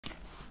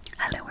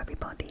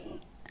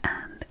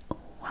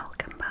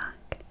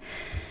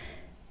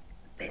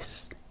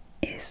This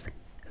is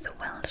the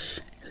Welsh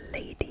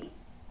Lady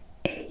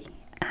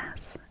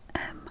ASMR,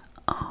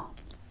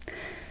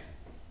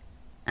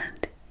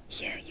 and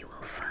here you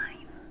will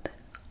find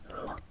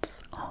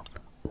lots of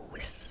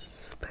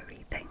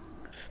whispery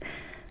things.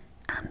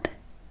 And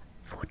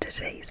for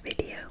today's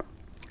video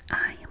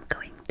I am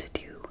going to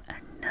do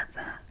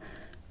another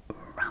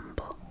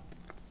ramble,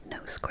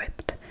 no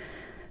script,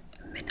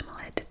 minimal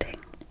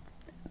editing,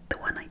 the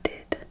one I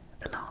did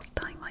the last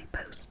time I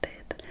posted.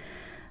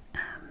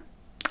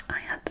 I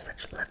had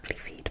such lovely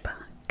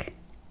feedback.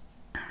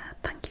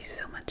 Thank you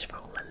so much for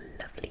all the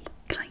lovely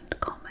kind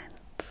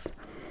comments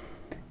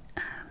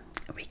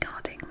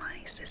regarding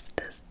my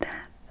sister's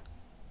death.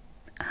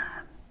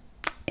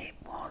 It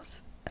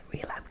was a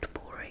real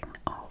outpouring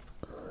of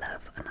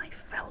love and I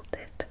felt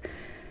it,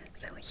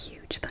 so a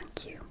huge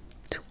thank you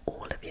to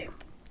all of you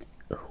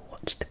who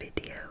watched the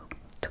video,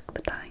 took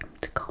the time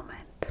to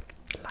comment,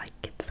 like,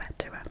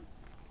 etc.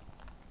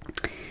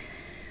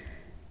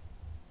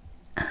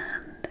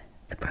 And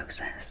the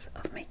process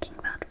of making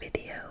that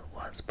video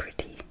was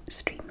pretty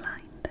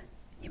streamlined.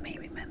 You may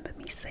remember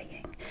me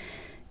saying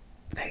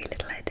very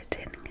little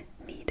editing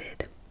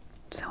needed,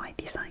 so I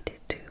decided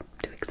to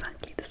do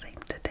exactly the same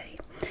today.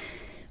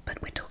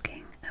 But we're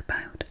talking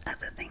about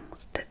other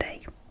things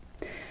today,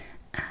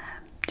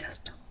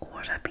 just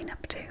what I've been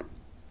up to,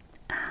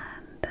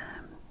 and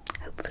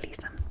hopefully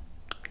some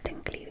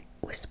tinkly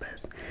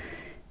whispers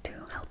to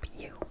help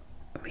you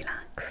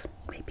relax,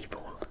 maybe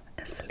fall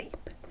asleep.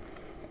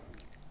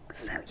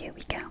 So here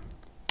we go.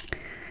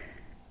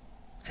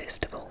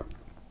 First of all,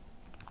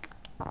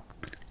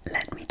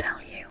 let me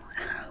tell you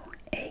how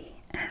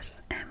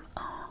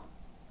ASMR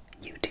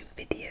YouTube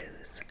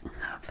videos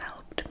have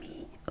helped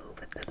me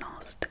over the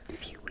last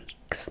few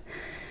weeks.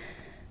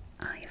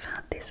 I've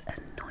had this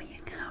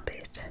annoying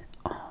habit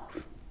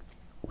of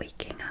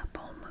waking up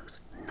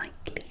almost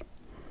nightly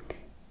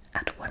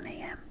at 1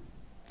 AM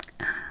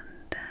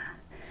and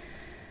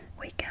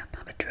wake up,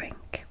 have a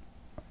drink,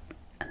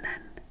 and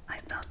then I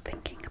start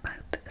thinking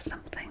about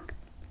something,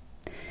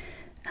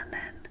 and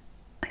then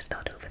I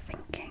start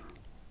overthinking,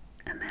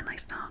 and then I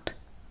start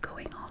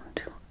going on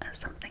to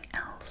something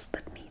else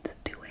that needs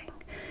doing.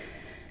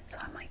 So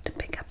I might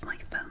pick up my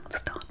phone,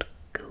 start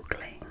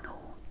googling,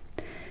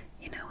 or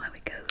you know how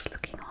it goes,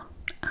 looking on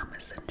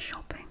Amazon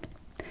shopping,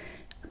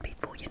 and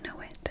before you know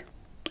it,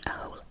 a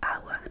whole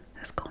hour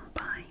has gone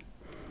by.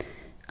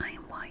 I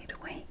am wide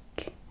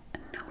awake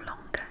and no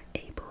longer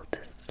able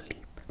to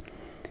sleep,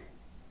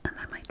 and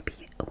I might be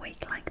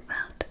awake like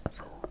that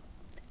for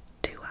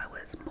 2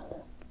 hours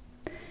more,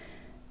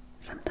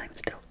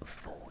 sometimes till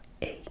 4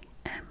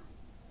 AM.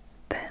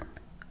 Then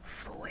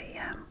 4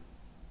 AM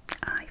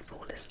I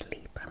fall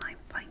asleep and I'm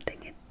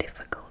finding it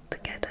difficult to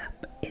get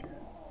up in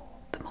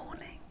the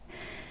morning.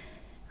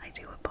 I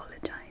do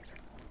apologise.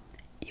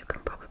 You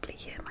can probably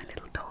hear my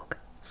little dog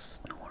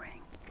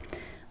snoring.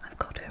 I've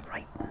got her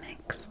right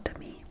next to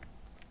me.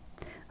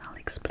 I'll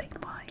explain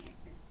why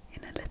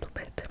in a little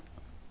bit.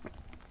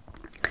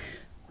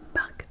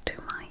 Back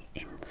to my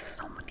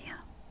insomnia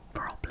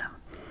problem,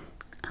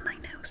 and I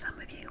know some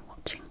of you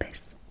watching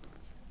this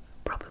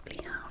probably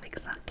have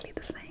exactly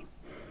the same,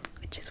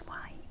 which is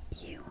why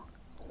you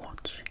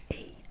watch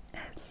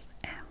ASMR.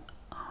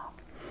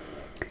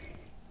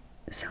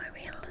 So a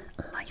real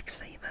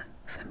lifesaver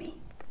for me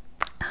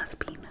has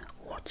been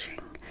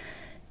watching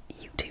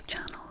YouTube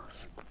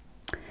channels,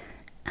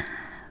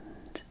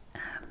 and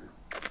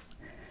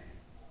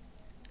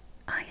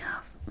I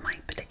have my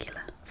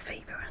particular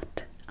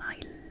favourite. I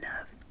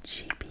love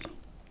GB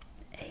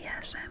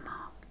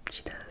ASMR.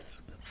 She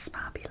does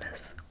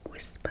fabulous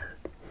whispers.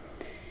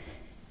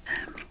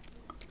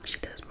 She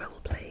does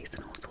role plays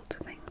and all sorts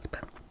of things,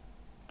 but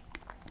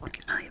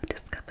I have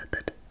discovered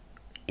that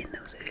in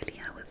those early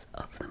hours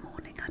of the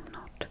morning I'm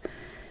not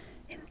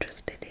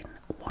interested in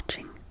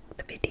watching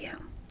the video.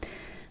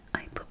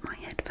 I put my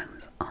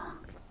headphones on,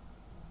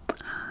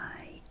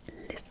 I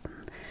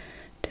listen,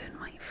 turn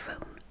my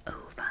phone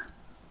over,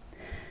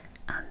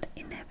 and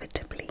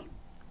inevitably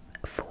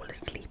fall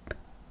asleep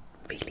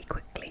really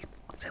quickly.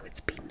 So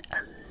it's been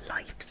a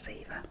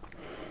lifesaver.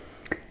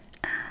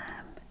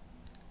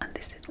 And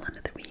this is one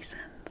of the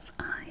reasons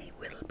I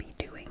will be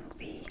doing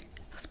the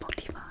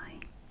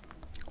Spotify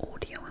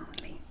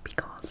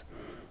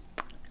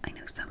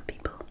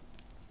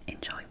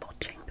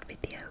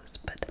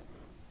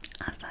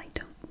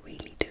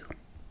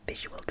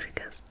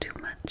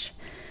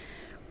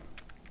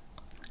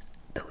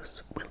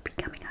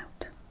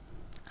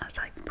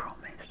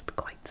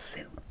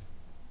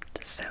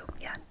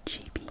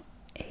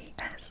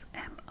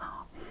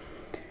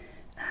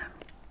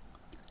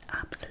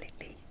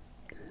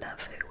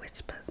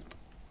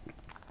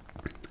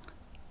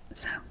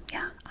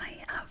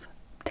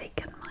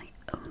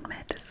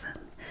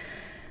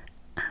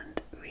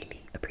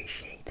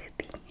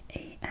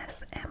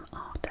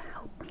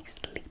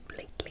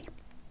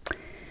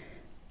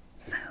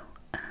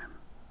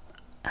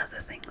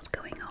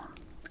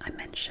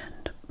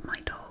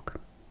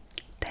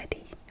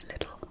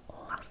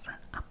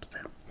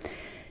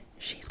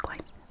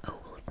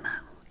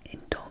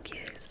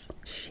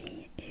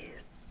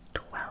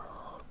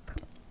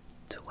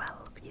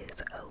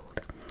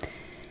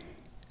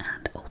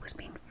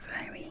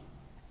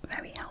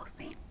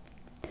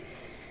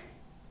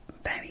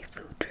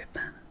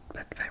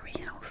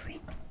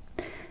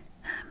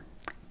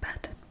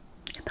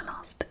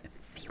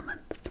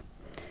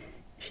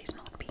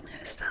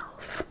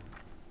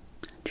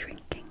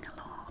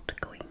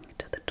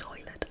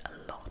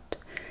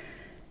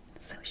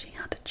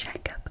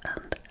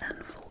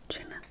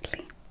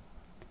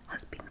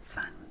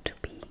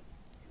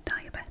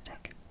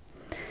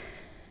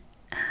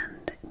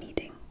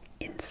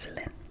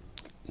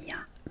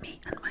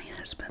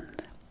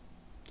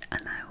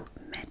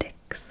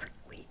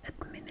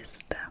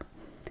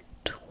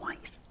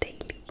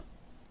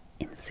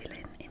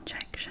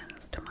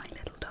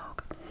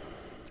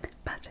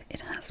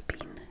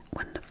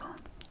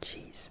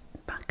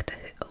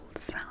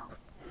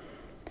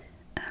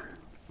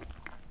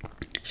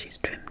she's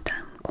trimmed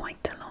down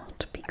quite a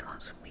lot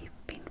because we've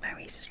been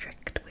very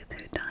strict with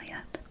her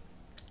diet.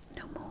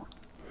 No more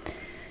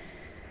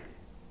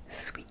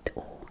sweet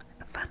or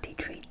fatty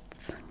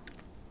treats.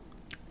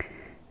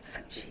 So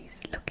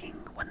she's looking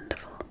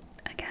wonderful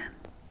again.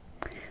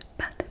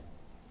 But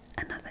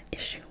another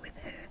issue with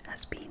her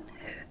has been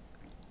her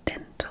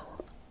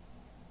dental,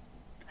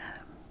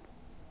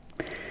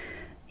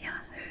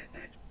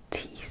 her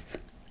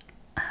teeth.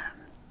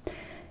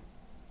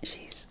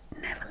 She's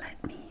never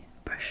let me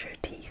brush her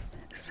teeth,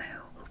 so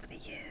over the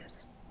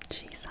years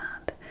she's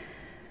had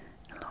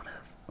a lot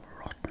of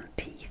rotten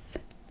teeth,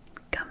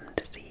 gum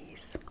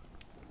disease,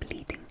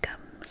 bleeding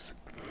gums,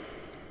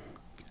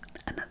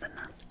 and other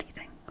nasty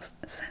things.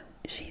 So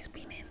she's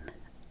been in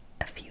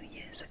a few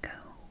years ago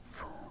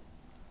for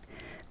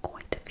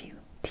quite a few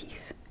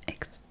teeth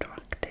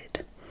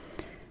extracted,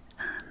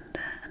 and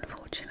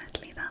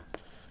unfortunately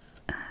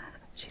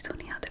she's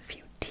only had a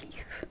few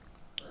teeth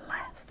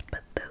left,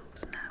 but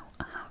those now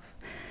have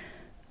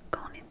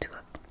gone into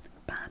a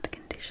bad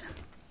condition.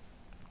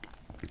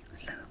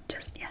 So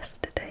just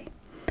yesterday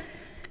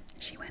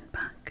she went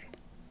back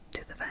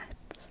to the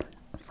vets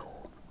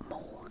for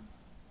more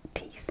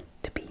teeth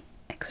to be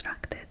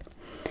extracted.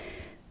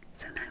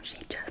 So now she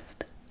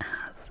just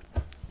has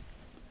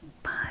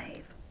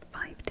five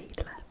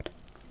teeth left.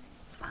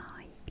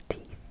 5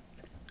 teeth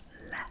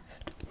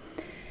left.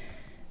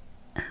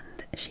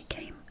 And she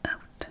came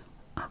out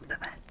of the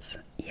vets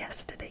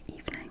yesterday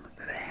evening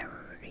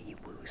very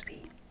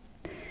woozy,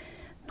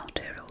 not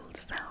her old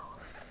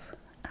self,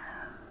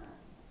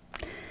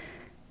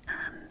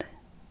 and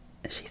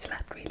she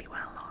slept really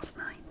well last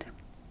night.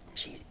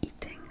 She's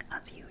eating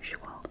as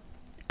usual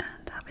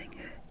and having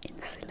her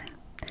insulin,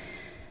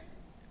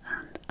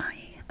 and I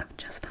have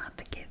just had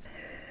to give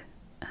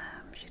her,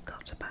 she's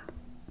got about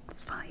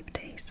 5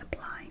 days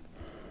supply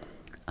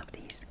of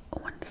these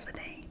once a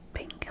day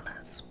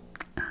painkillers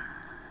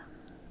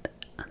and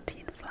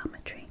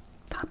anti-inflammatory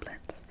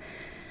tablets,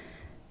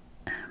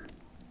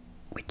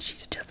 which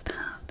she's just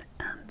had,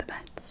 and the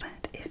vet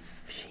said if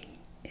she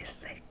is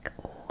sick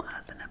or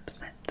has an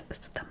upset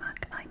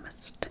stomach, I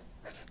must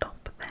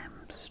stop them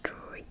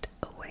straight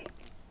away.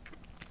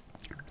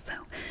 So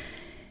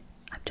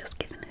I've just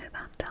given her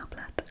that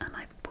tablet and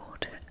I've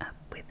brought her up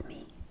with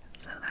me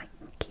so that I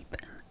can keep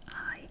an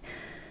eye.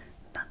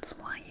 That's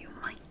why you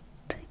might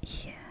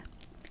hear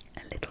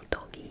a little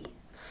doggy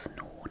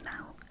snore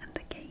now and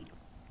again.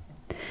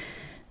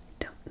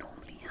 Don't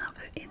normally have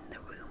her in the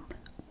room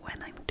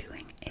when I'm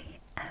doing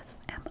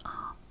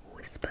ASMR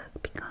whispers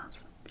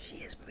because she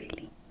is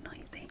really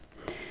noisy.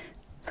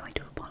 So I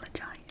do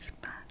apologise,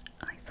 but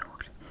I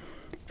thought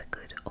it's a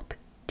good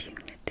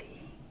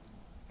opportunity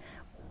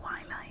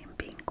while I am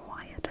being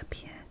quiet up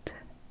here to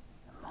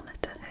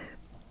monitor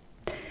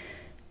her.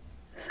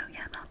 So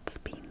yeah, that's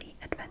been the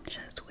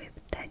adventures with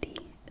Teddy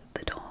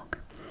the dog.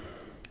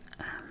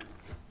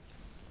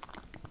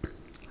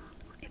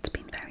 It's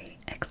been very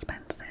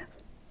expensive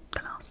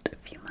the last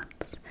few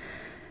months.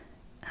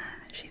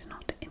 She's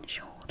not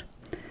insured,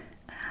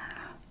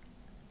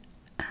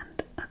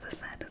 and as I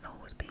said, has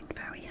always been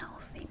very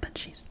healthy, but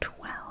she's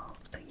 12,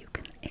 so you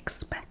can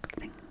expect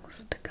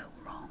things to go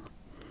wrong,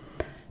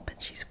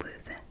 but she's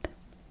worth it.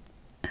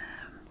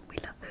 We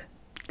love her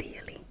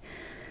dearly.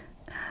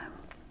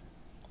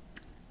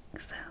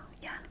 So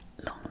yeah,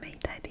 long may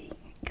Teddy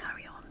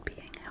carry on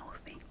being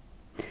healthy,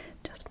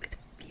 just with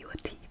fewer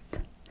teeth.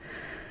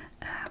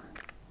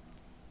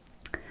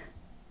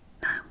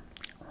 Now,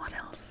 what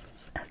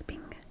else has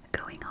been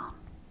going on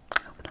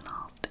over the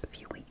last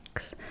few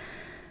weeks?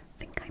 I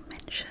think I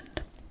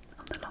mentioned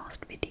on the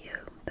last video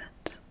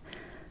that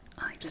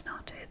I've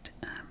started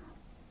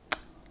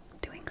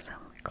doing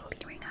some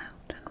clearing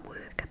out and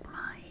work at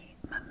my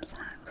mum's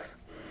house.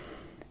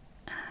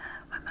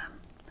 My mum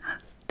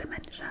has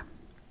dementia,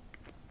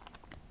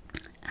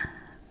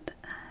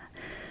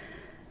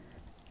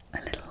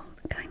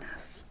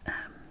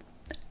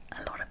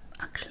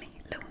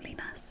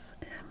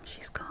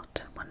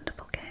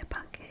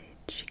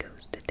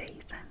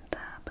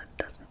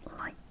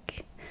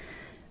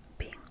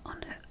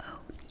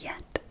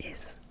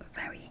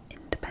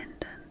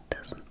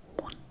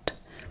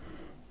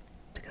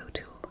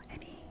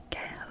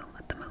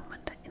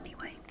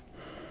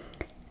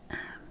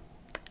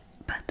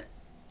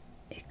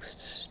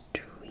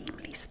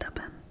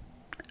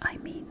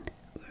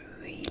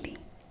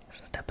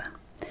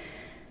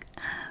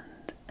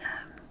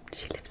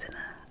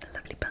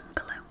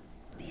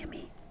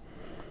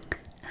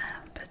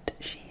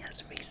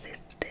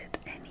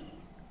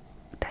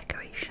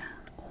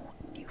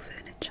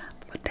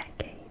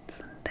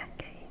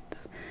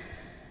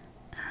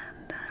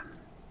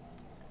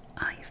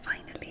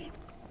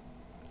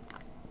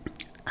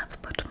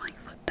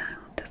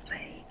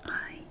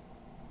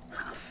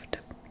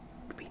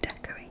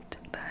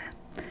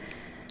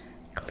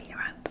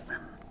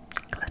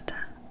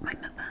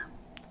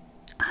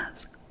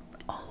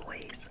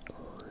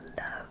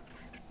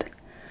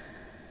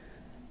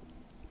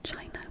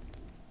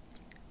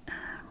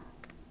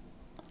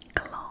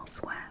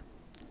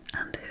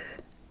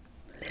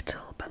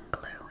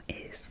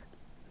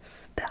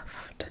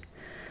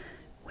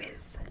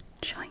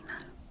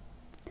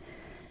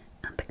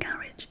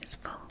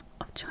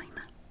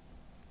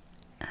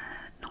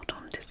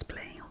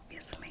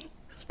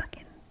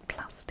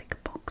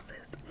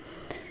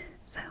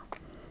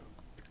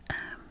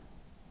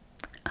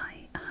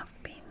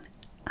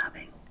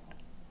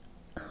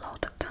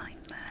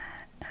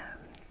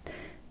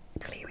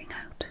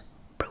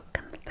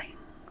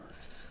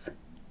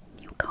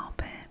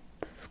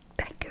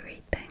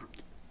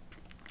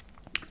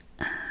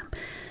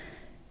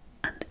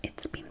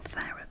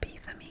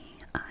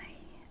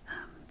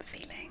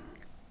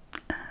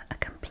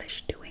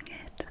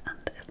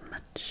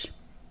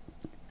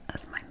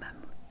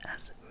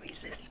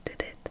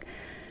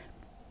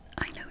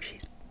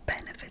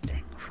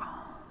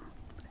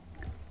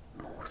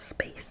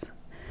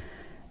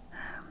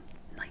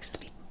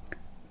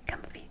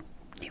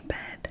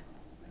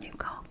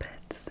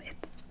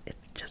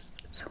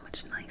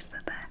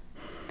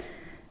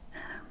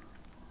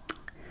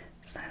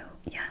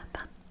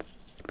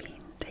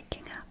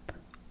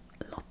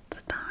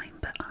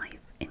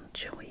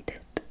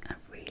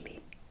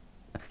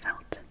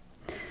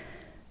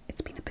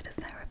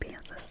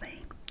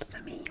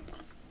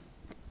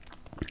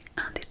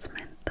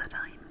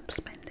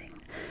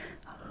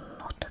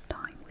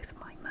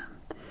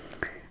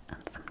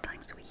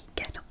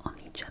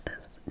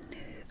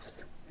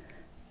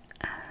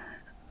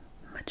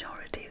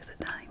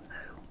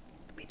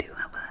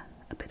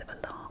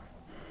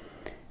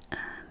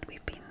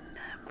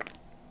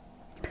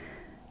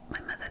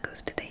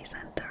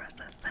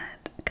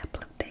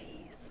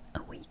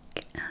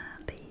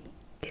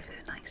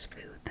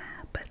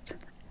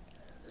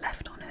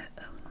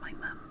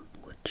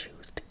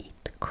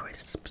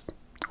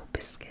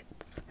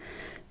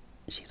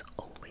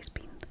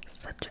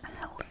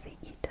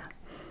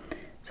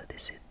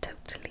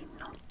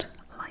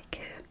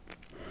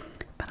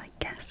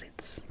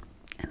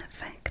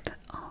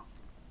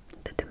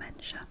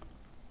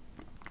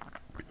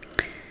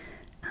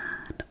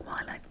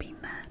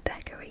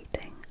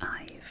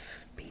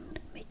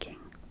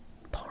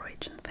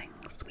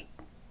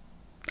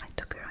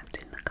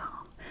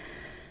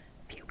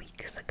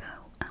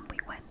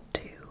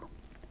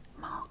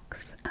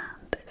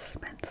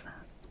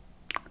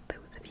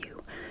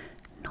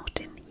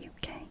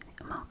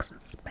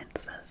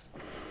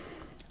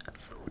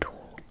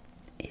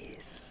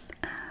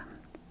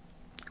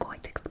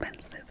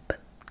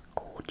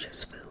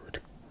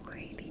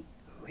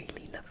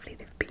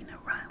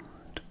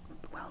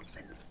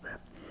 since the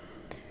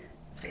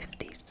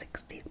 50s,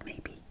 60s,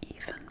 maybe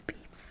even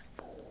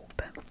before,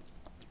 but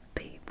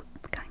they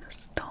kind of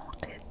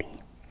started the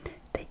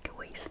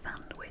takeaway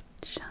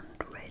sandwich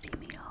and ready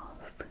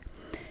meals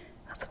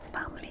as a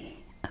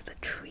family, as a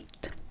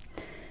treat.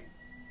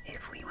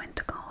 If we went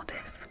to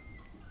Cardiff,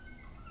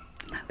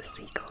 now the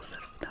seagulls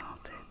have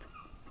started,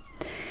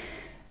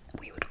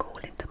 we would call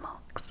into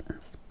Marks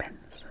and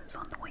Spencer's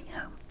on the way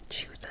home,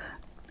 choose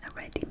a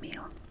ready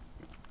meal,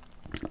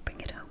 bring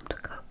it home to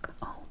cook.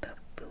 Oh, the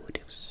food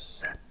was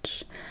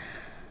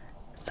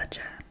such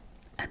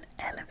an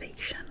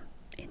elevation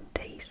in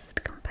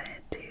taste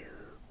compared to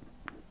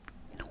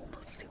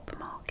normal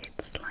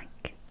supermarkets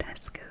like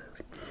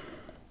Tesco's.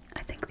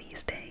 I think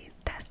these days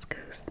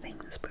Tesco's,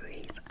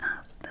 Sainsbury's,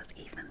 as does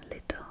even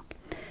Lidl,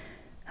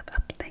 have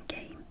upped their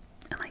game,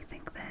 and I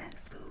think their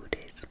food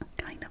is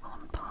kind of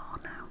on par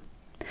now.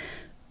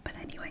 But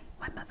anyway,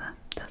 my mother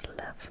does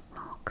love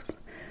Marks,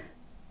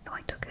 so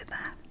I took her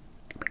there.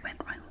 We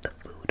went round the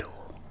food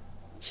hall.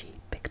 She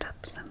picked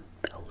up some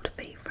old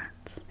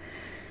favourites.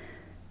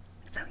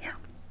 So yeah,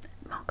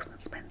 Marks and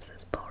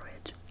Spencer's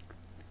porridge,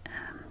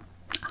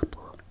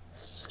 apple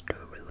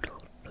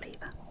strudel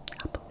flavour,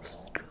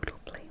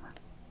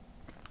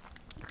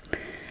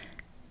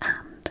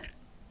 and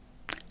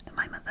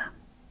my mother,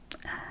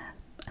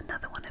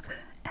 another one of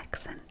her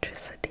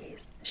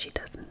eccentricities, she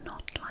does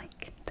not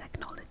like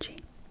technology.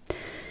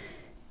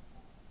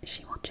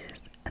 She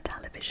watches a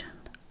television,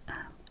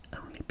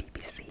 only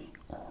BBC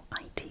or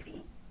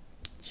ITV.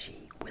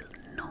 She will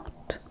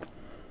not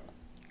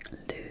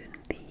learn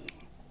the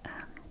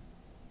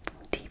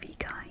TV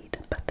guide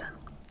button.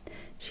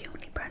 She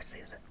only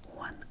presses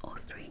 1 or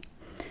 3.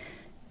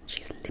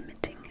 She's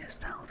limiting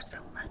herself so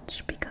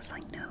much because I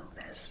know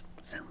there's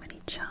so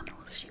many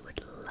channels she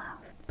would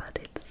love, but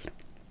it's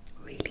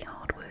really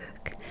hard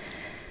work.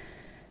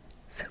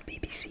 So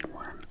BBC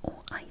One or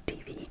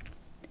ITV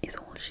is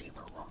all she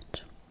will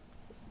watch.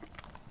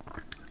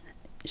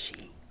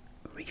 She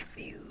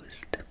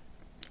refused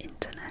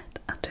internet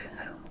at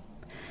her home.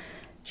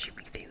 She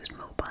refused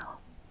mobile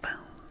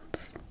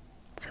phones.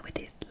 So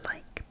it is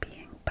like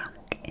being back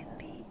in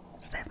the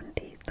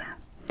 70s there.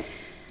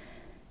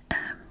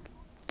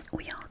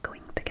 We are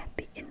going to get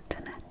the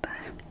internet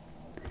there.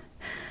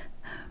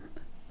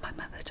 My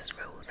mother just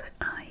rolls her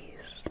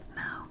eyes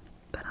now,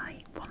 but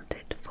I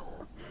wanted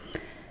for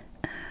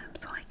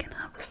so I can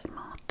have a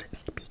smart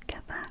speaker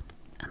there,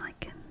 and I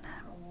can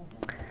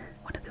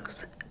one of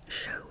those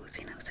shows,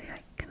 you know, so I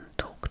can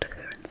talk to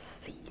her and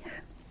see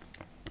her.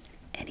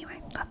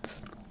 Anyway,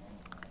 that's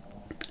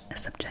a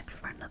subject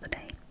for another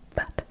day.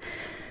 But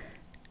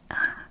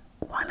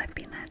while I've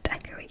been there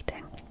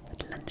decorating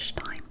at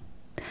lunchtime,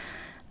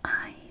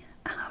 I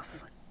have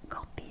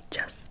got the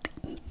Just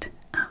Eat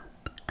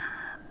app,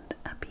 and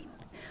I've been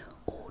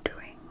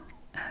ordering.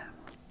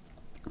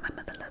 My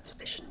mother loves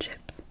fish and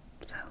chips,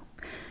 so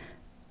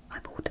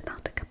I've ordered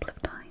that a couple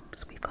of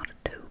times. We've got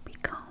a Toby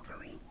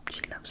carvery.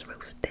 She loves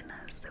roast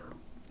dinners, so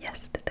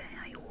yesterday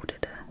I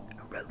ordered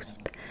a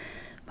roast.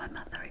 My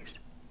mother is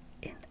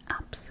in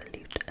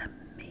absolute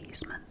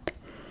amazement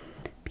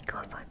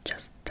because I've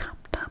just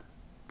tapped on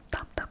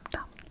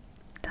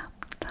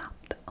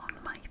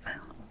my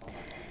phone,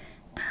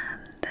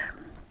 and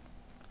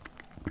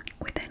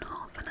within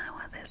half an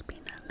hour there's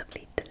been a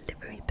lovely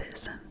delivery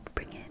person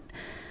bringing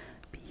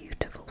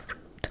beautiful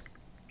food,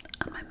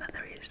 and my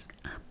mother is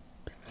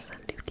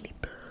absolutely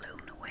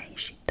blown away.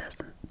 She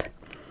doesn't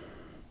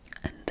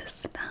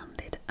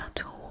understand it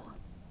at all,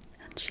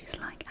 and she's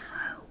like,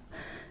 how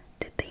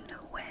did they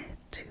know where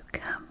to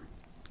come?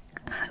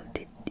 How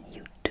did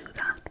you do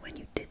that when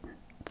you didn't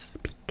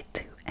speak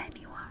to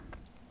anyone?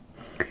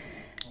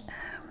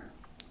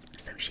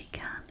 So she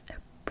can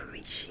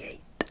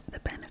appreciate the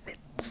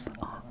benefits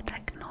of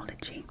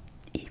technology,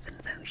 even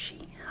though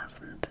she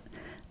hasn't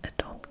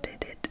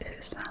adopted it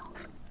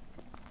herself.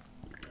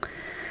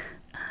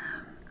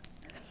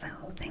 So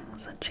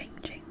things are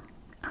changing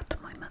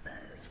at my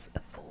mother's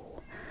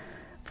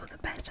for the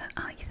better,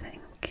 I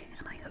think,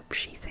 and I hope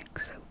she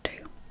thinks so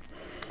too.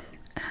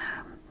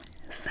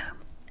 So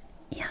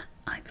yeah,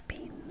 I've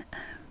been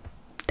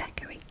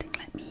decorating.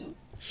 Let me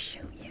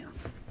show you.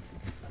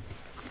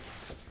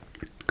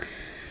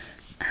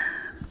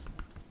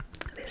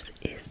 This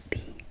is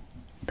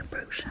the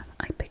brochure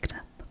I picked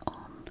up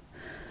on,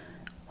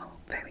 well,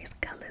 various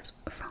colours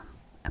from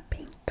a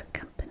paint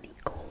company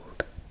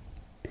called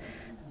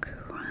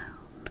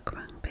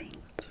Crown Paint.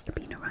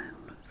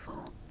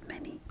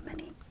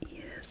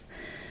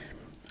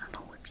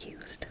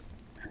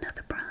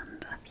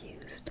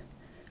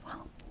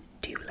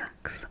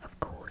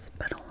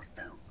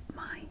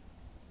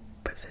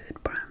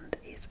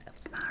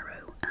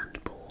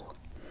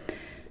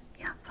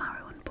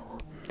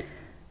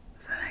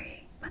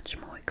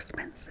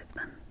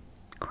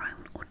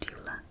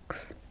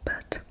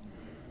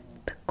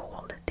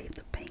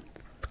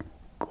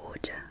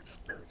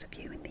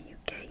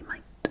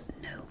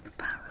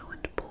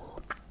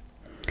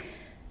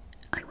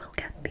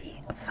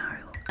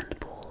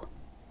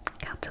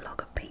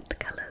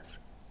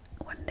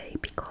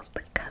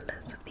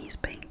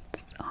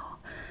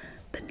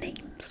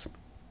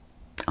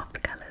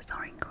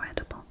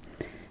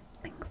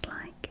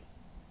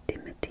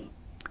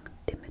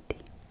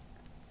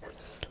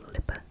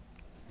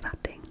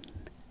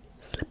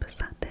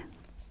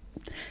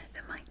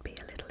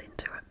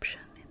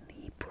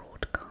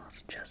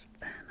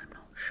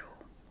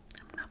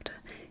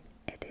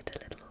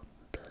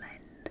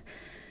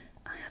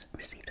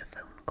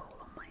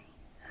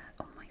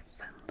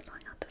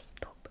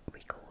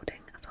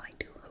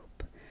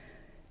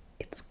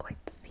 it's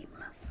quite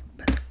seamless.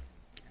 But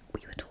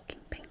we were talking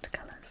paint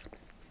colours,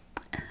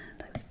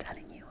 and I was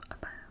telling you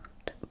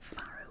about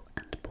faro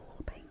and ball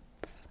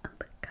paints and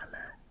the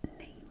colour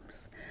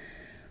names.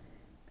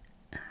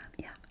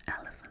 Yeah,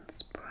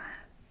 elephant's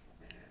breath.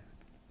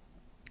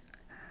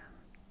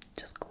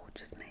 Just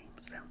gorgeous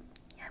names. So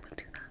yeah, we'll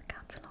do that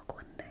catalogue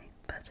one day.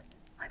 But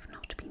I've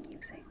not been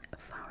using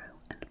faro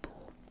and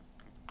ball.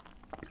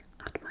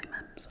 At my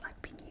mum's,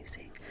 I've been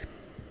using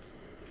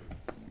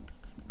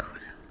crown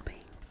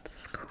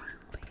paints,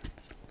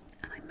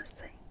 and I must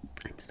say,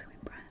 I'm so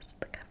impressed.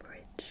 The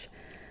coverage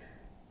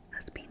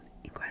has been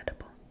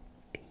incredible.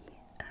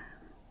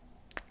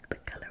 The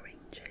colour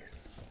range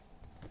is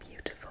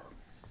beautiful,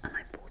 and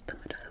I bought them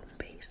at Home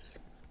Base.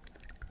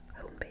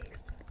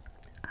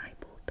 I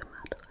bought them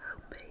at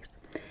Home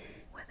Base,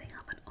 where they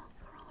have an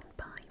offer on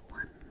buy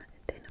one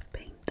tin of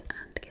paint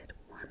and get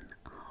one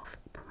half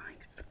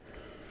price.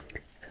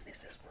 So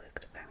this has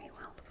worked very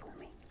well for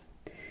me.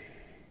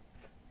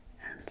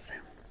 And so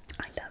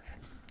I love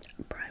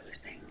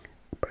browsing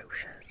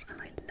brochures,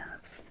 and I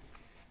love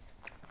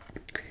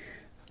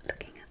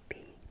looking at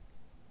the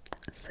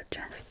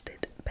suggestions